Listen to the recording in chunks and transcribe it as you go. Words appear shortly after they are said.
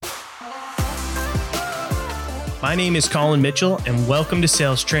My name is Colin Mitchell, and welcome to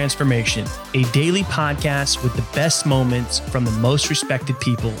Sales Transformation, a daily podcast with the best moments from the most respected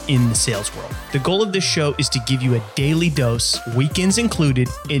people in the sales world. The goal of this show is to give you a daily dose, weekends included,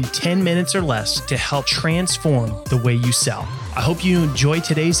 in 10 minutes or less to help transform the way you sell. I hope you enjoy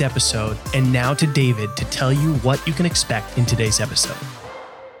today's episode, and now to David to tell you what you can expect in today's episode.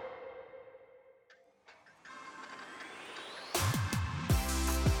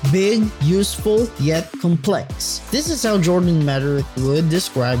 Big, useful, yet complex. This is how Jordan Mederick would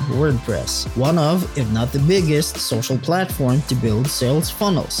describe WordPress, one of, if not the biggest, social platform to build sales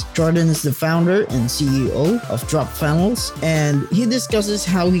funnels. Jordan is the founder and CEO of DropFunnels, and he discusses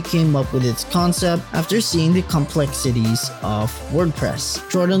how he came up with its concept after seeing the complexities of WordPress.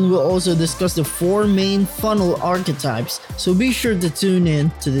 Jordan will also discuss the 4 main funnel archetypes, so be sure to tune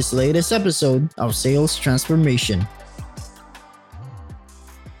in to this latest episode of Sales Transformation.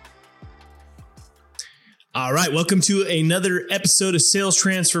 All right, welcome to another episode of Sales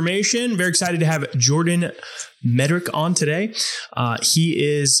Transformation. Very excited to have Jordan Mederick on today. He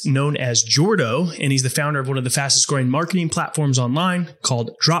is known as Jordo, and he's the founder of one of the fastest growing marketing platforms online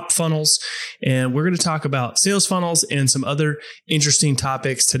called DropFunnels. And we're going to talk about sales funnels and some other interesting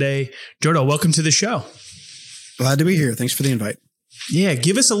topics today. Jordo, welcome to the show. Glad to be here. Thanks for the invite. Yeah,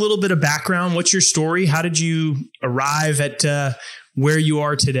 give us a little bit of background. What's your story? How did you arrive at where you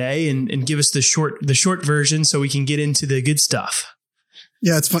are today, and give us the short version so we can get into the good stuff.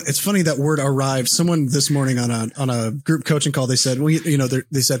 Yeah, it's fun. It's funny that word arrived. Someone this morning on a group coaching call, they said, well,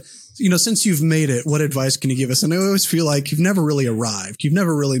 they said, since you've made it, what advice can you give us? And I always feel like you've never really arrived. You've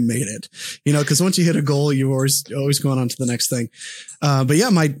never really made it, because once you hit a goal, you're always going on to the next thing. But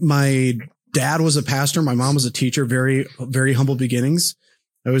yeah, my dad was a pastor. My mom was a teacher, very, very humble beginnings.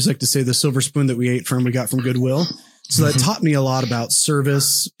 I always like to say the silver spoon that we got from Goodwill. So that taught me a lot about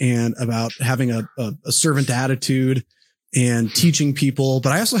service and about having a servant attitude and teaching people.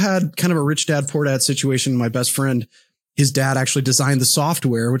 But I also had kind of a rich dad, poor dad situation. My best friend, his dad actually designed the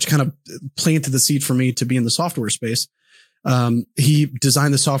software, which kind of planted the seed for me to be in the software space. He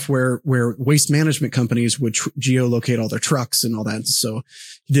designed the software where waste management companies would geolocate all their trucks and all that. So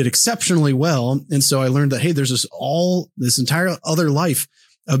he did exceptionally well. And so I learned that, hey, there's this entire other life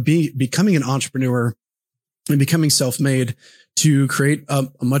of becoming an entrepreneur and becoming self-made to create a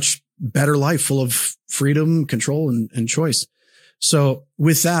much better life full of freedom, control, and choice. So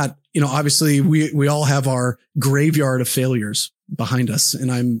with that, obviously we all have our graveyard of failures behind us,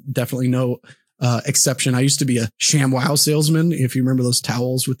 and I'm definitely no exception. I used to be a ShamWow salesman. If you remember those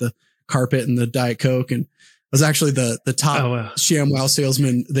towels with the carpet and the Diet Coke, and I was actually the top ShamWow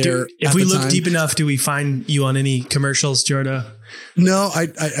salesman there. If we look deep enough, do we find you on any commercials, Jordo? No, I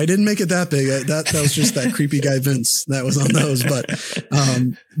didn't make it that big. That was just that creepy guy Vince that was on those.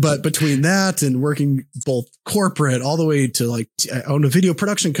 But between that and working both corporate all the way to I owned a video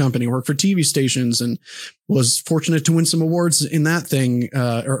production company, worked for TV stations, and was fortunate to win some awards in that thing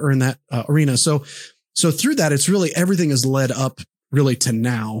or in that arena. So through that, it's really everything has led up really to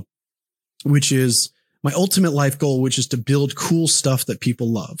now, which is my ultimate life goal, which is to build cool stuff that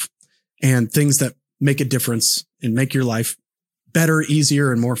people love and things that make a difference and make your life better,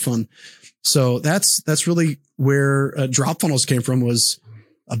 easier, and more fun. So that's really where DropFunnels came from, was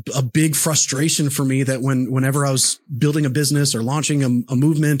a big frustration for me that whenever I was building a business or launching a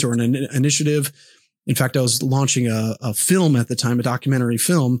movement or an initiative, in fact, I was launching a film at the time, a documentary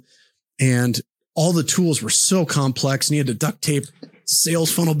film, and all the tools were so complex, and you had to duct tape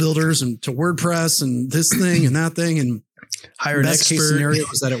sales funnel builders and to WordPress and this thing and that thing, and hire an best expert. Case scenario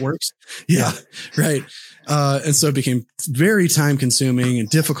is that it works. Yeah. Right. And so it became very time consuming and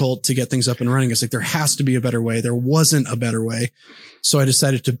difficult to get things up and running. It's like, there has to be a better way. There wasn't a better way. So I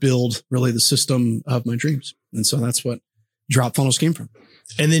decided to build really the system of my dreams. And so that's what DropFunnels came from.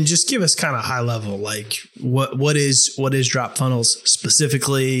 And then just give us kind of high level, like what is DropFunnels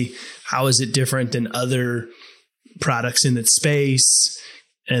specifically? How is it different than other products in that space?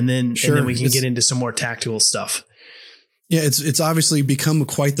 And then we can get into some more tactical stuff. Yeah, it's obviously become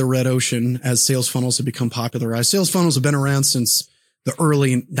quite the red ocean as sales funnels have become popularized. Sales funnels have been around since the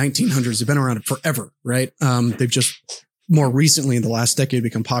early 1900s. They've been around forever, right? They've just more recently in the last decade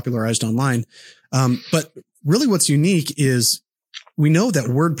become popularized online. But really what's unique is we know that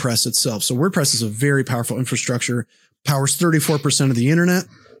WordPress itself. So WordPress is a very powerful infrastructure, powers 34% of the internet.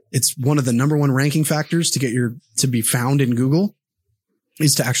 It's one of the number one ranking factors to be found in Google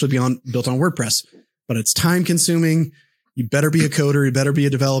is to actually be built on WordPress, but it's time consuming. You better be a coder. You better be a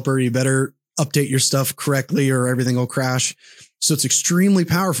developer. You better update your stuff correctly or everything will crash. So it's extremely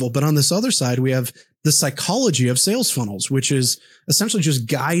powerful. But on this other side, we have the psychology of sales funnels, which is essentially just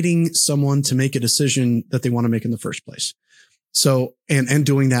guiding someone to make a decision that they want to make in the first place. So, and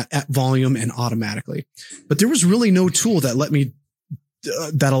doing that at volume and automatically. But there was really no tool that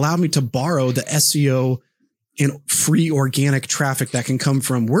allowed me to borrow the SEO and free organic traffic that can come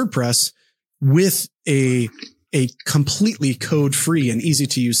from WordPress with a completely code free and easy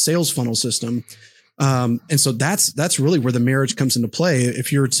to use sales funnel system. And so that's really where the marriage comes into play.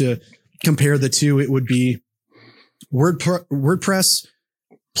 If you were to compare the two, it would be WordPress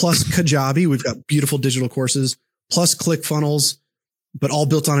plus Kajabi. We've got beautiful digital courses plus ClickFunnels, but all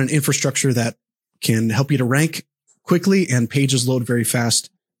built on an infrastructure that can help you to rank quickly and pages load very fast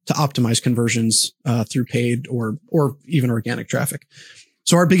to optimize conversions through paid or even organic traffic.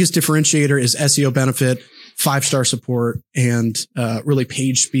 So our biggest differentiator is SEO benefit, 5-star support, and really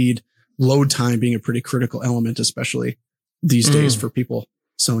page speed, load time being a pretty critical element, especially these days for people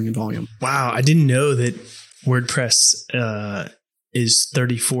selling in volume. Wow. I didn't know that WordPress is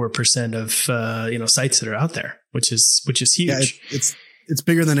 34% of sites that are out there, which is huge. Yeah, it's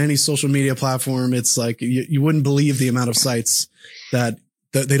bigger than any social media platform. It's like you wouldn't believe the amount of sites that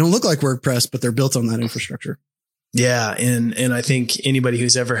they don't look like WordPress, but they're built on that infrastructure. Yeah. And I think anybody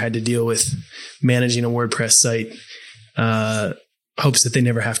who's ever had to deal with managing a WordPress site hopes that they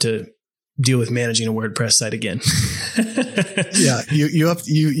never have to deal with managing a WordPress site again. Yeah.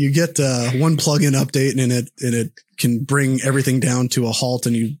 You get one plugin update and it can bring everything down to a halt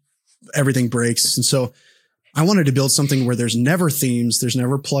and everything breaks. And so I wanted to build something where there's never themes, there's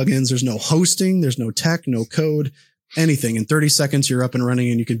never plugins, there's no hosting, there's no tech, no code, anything. In 30 seconds, you're up and running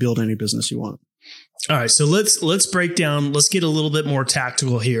and you can build any business you want. All right. So let's break down, let's get a little bit more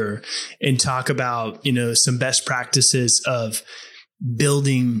tactical here and talk about, some best practices of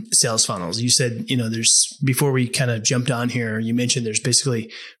building sales funnels. You said, before we kind of jumped on here, you mentioned there's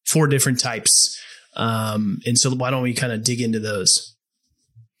basically 4 different types. And so why don't we kind of dig into those?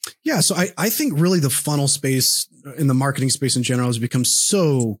 Yeah. So I think really the funnel space in the marketing space in general has become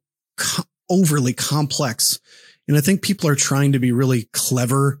so overly complex. And I think people are trying to be really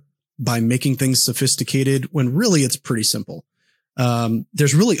clever by making things sophisticated when really it's pretty simple.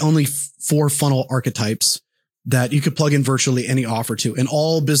 There's really only 4 funnel archetypes that you could plug in virtually any offer to, and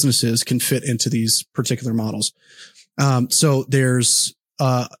all businesses can fit into these particular models. So there's,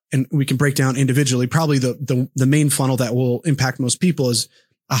 and we can break down individually. Probably the main funnel that will impact most people is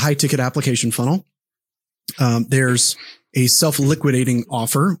a high ticket application funnel. There's a self-liquidating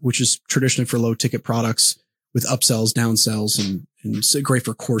offer, which is traditionally for low ticket products with upsells, downsells, and it's great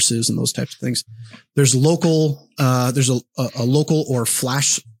for courses and those types of things. There's local, there's a local or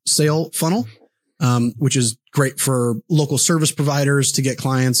flash sale funnel, which is great for local service providers to get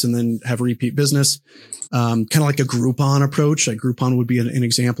clients and then have repeat business. Kind of like a Groupon approach. Like Groupon would be an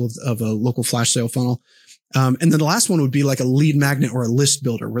example of a local flash sale funnel. And then the last one would be like a lead magnet or a list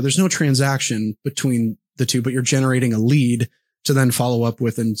builder, where there's no transaction between the two, but you're generating a lead to then follow up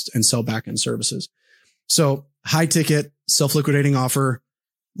with and sell back end services. So high ticket, self-liquidating offer,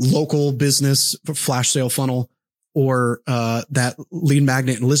 local business flash sale funnel, or that lead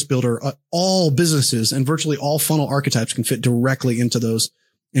magnet and list builder, all businesses and virtually all funnel archetypes can fit directly into those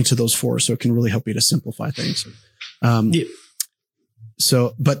 4. So it can really help you to simplify things. Yeah.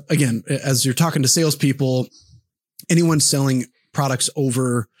 So, but again, as you're talking to salespeople, anyone selling products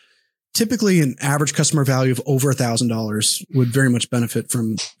over typically an average customer value of over $1,000 would very much benefit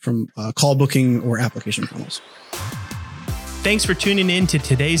from call booking or application funnels. Thanks for tuning in to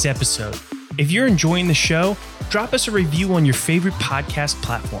today's episode. If you're enjoying the show, drop us a review on your favorite podcast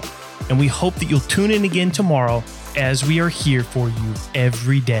platform. And we hope that you'll tune in again tomorrow, as we are here for you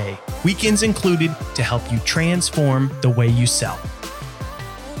every day, weekends included, to help you transform the way you sell.